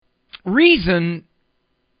Reason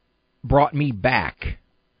brought me back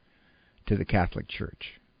to the Catholic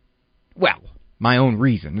Church. Well, my own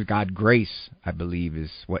reason. God's grace, I believe,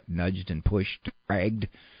 is what nudged and pushed, dragged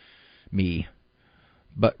me.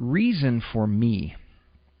 But reason for me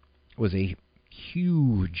was a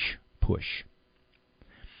huge push.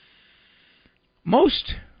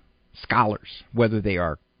 Most scholars, whether they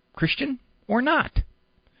are Christian or not,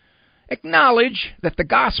 acknowledge that the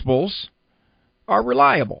Gospels are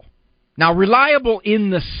reliable. Now, reliable in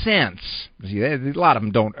the sense, see, a lot of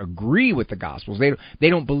them don't agree with the Gospels. They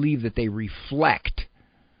don't believe that they reflect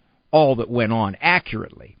all that went on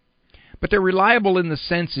accurately. But they're reliable in the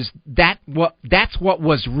sense is that's what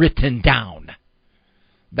was written down.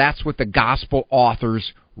 That's what the Gospel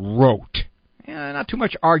authors wrote. Not too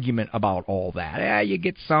much argument about all that. You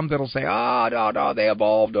get some that'll say, no, they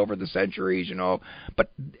evolved over the centuries,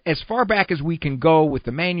 But as far back as we can go with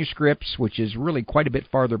the manuscripts, which is really quite a bit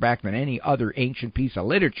farther back than any other ancient piece of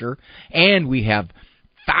literature, and we have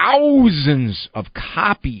thousands of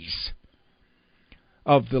copies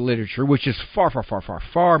of the literature, which is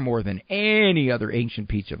far more than any other ancient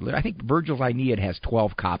piece of literature. I think Virgil's Aeneid has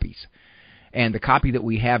 12 copies. And the copy that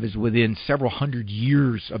we have is within several hundred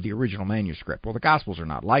years of the original manuscript. Well, the Gospels are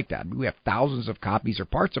not like that. We have thousands of copies or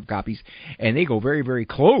parts of copies, and they go very, very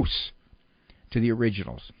close to the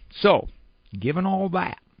originals. So, given all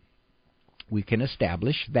that, we can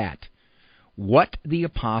establish that what the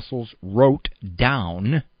apostles wrote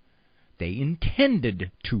down, they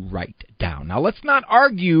intended to write down. Now, let's not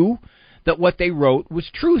argue that what they wrote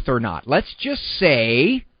was truth or not. Let's just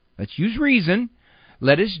say, let's use reason.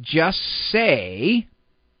 Let us just say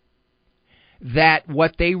that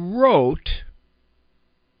what they wrote,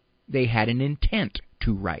 they had an intent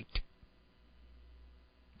to write,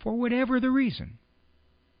 for whatever the reason.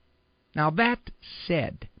 Now, that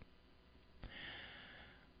said,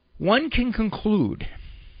 one can conclude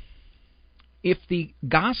if the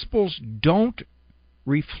Gospels don't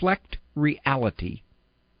reflect reality,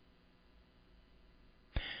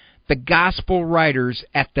 the Gospel writers,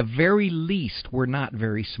 at the very least, were not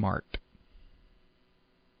very smart.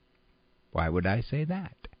 Why would I say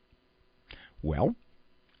that? Well,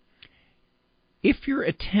 if your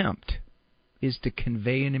attempt is to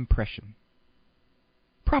convey an impression,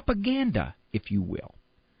 propaganda, if you will,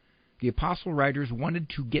 the apostle writers wanted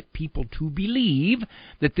to get people to believe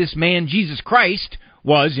that this man, Jesus Christ,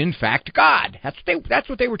 was in fact God. That's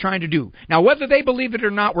what they were trying to do. Now, whether they believe it or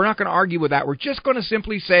not, we're not going to argue with that. We're just going to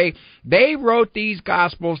simply say they wrote these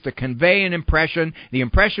Gospels to convey an impression. The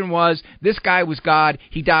impression was this guy was God,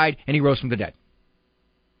 he died, and he rose from the dead.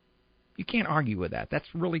 You can't argue with that. That's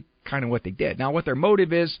really kind of what they did. Now, what their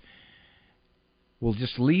motive is, we'll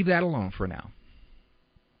just leave that alone for now.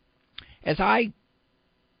 As I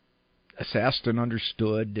assessed and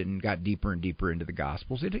understood and got deeper and deeper into the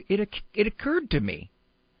Gospels, it occurred to me,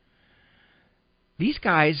 these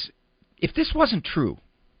guys, if this wasn't true,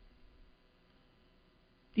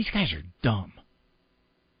 these guys are dumb.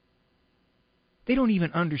 They don't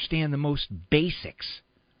even understand the most basics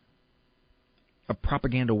of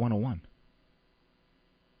Propaganda 101.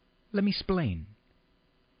 Let me explain.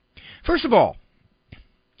 First of all,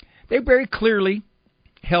 they very clearly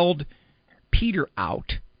held Peter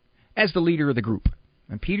out as the leader of the group.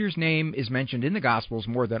 And Peter's name is mentioned in the Gospels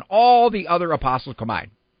more than all the other apostles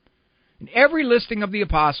combined. In every listing of the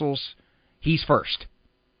apostles, he's first.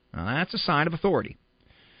 Now, that's a sign of authority.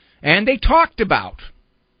 And they talked about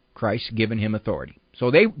Christ giving him authority. So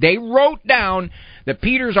they wrote down that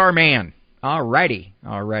Peter's our man. Alrighty.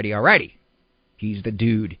 He's the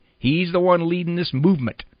dude. He's the one leading this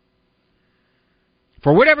movement.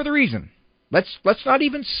 For whatever the reason, let's not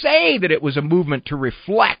even say that it was a movement to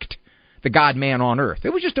reflect the God-man on earth.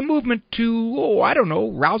 It was just a movement to,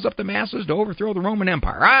 rouse up the masses to overthrow the Roman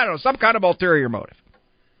Empire. I don't know, some kind of ulterior motive.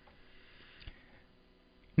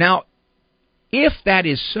 Now, if that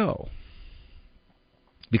is so,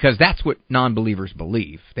 because that's what non-believers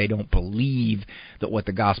believe. They don't believe that what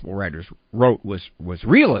the gospel writers wrote was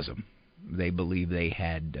realism. They believe they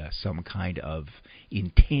had some kind of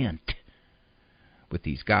intent with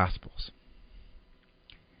these Gospels.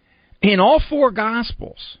 In all four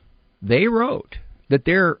Gospels, they wrote that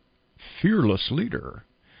their fearless leader,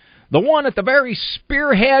 the one at the very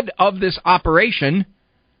spearhead of this operation,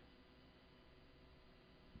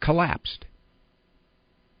 collapsed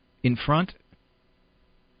in front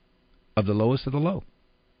of the lowest of the low.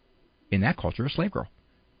 In that culture, a slave girl.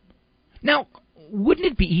 Now, wouldn't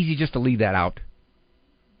it be easy just to leave that out?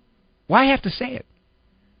 Why have to say it?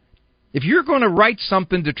 If you're going to write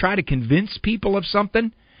something to try to convince people of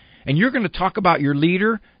something, and you're going to talk about your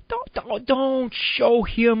leader, Don't show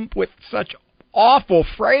him with such awful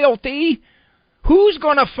frailty. Who's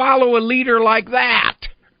going to follow a leader like that?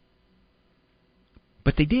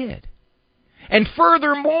 But they did. And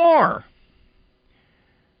furthermore,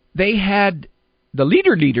 they had the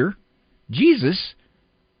leader, Jesus,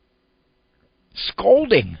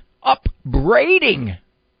 scolding, upbraiding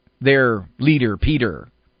their leader, Peter,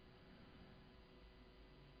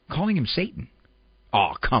 calling him Satan.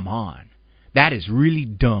 Oh, come on. That is really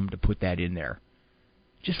dumb to put that in there.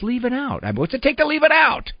 Just leave it out. What's it take to leave it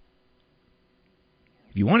out?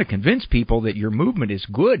 If you want to convince people that your movement is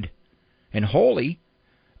good and holy,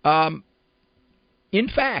 in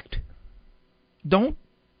fact, don't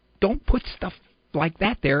put stuff like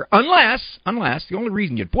that there unless the only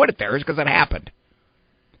reason you'd put it there is because it happened.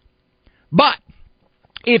 But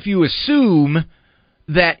if you assume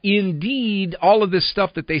that indeed all of this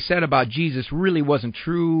stuff that they said about Jesus really wasn't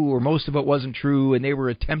true, or most of it wasn't true, and they were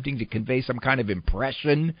attempting to convey some kind of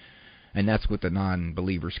impression, and that's what the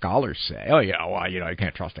non-believer scholars say. Oh yeah, well, you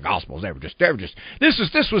can't trust the Gospels. They were just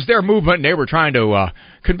this was their movement, and they were trying to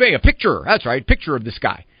convey a picture. That's right, picture of this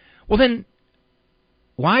guy. Well then,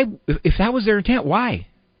 why, if that was their intent, why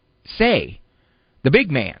say the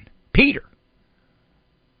big man, Peter,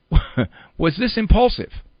 was this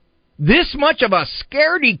impulsive? This much of a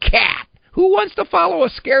scaredy cat. Who wants to follow a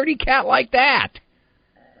scaredy cat like that?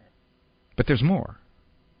 But there's more.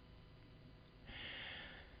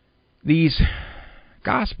 These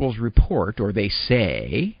Gospels report, or they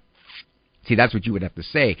say, see, that's what you would have to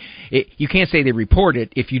say. You can't say they report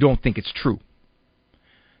it if you don't think it's true.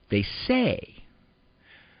 They say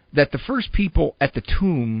that the first people at the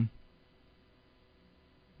tomb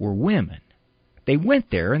were women. They went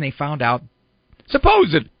there and they found out,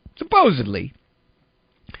 supposedly,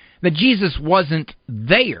 that Jesus wasn't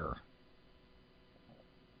there.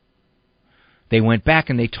 They went back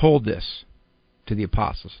and they told this to the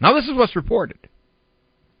apostles. Now this is what's reported.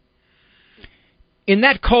 In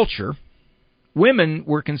that culture, women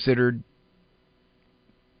were considered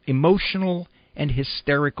emotional and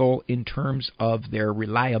hysterical in terms of their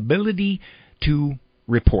reliability to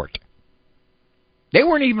report. They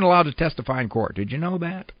weren't even allowed to testify in court. Did you know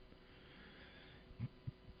that?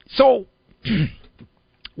 So,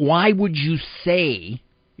 why would you say,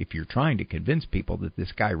 if you're trying to convince people that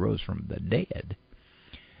this guy rose from the dead,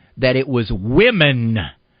 that it was women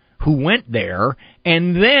who went there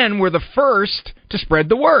and then were the first to spread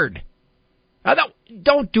the word? Now,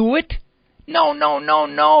 don't do it.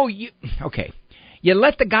 No. Okay. You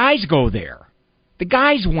let the guys go there. The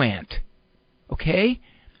guys went. Okay?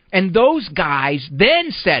 And those guys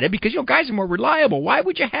then said it because, guys are more reliable. Why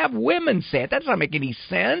would you have women say it? That doesn't make any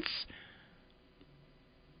sense.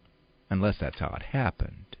 Unless that's how it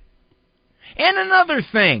happened. And another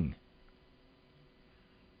thing.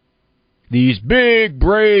 These big,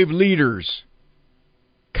 brave leaders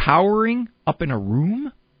cowering up in a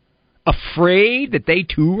room, afraid that they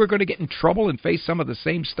too are going to get in trouble and face some of the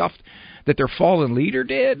same stuff that their fallen leader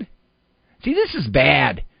did. See, this is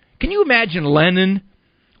bad. Can you imagine Lenin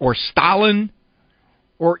or Stalin,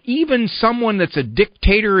 or even someone that's a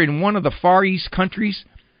dictator in one of the Far East countries,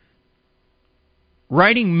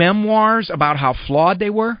 writing memoirs about how flawed they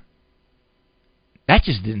were? That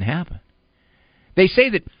just didn't happen. They say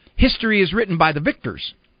that history is written by the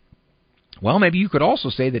victors. Well, maybe you could also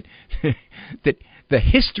say that that the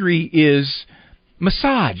history is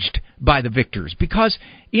massaged by the victors, because,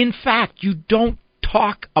 in fact, you don't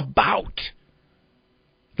talk about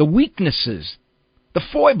the weaknesses, the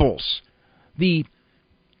foibles, the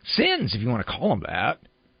sins, if you want to call them that,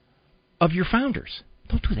 of your founders.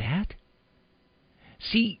 Don't do that.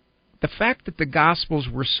 See, the fact that the Gospels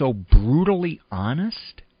were so brutally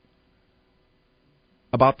honest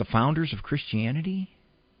about the founders of Christianity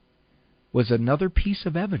was another piece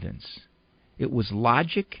of evidence. It was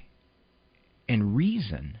logic and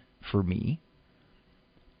reason for me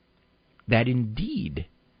that indeed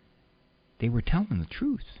they were telling the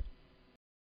truth.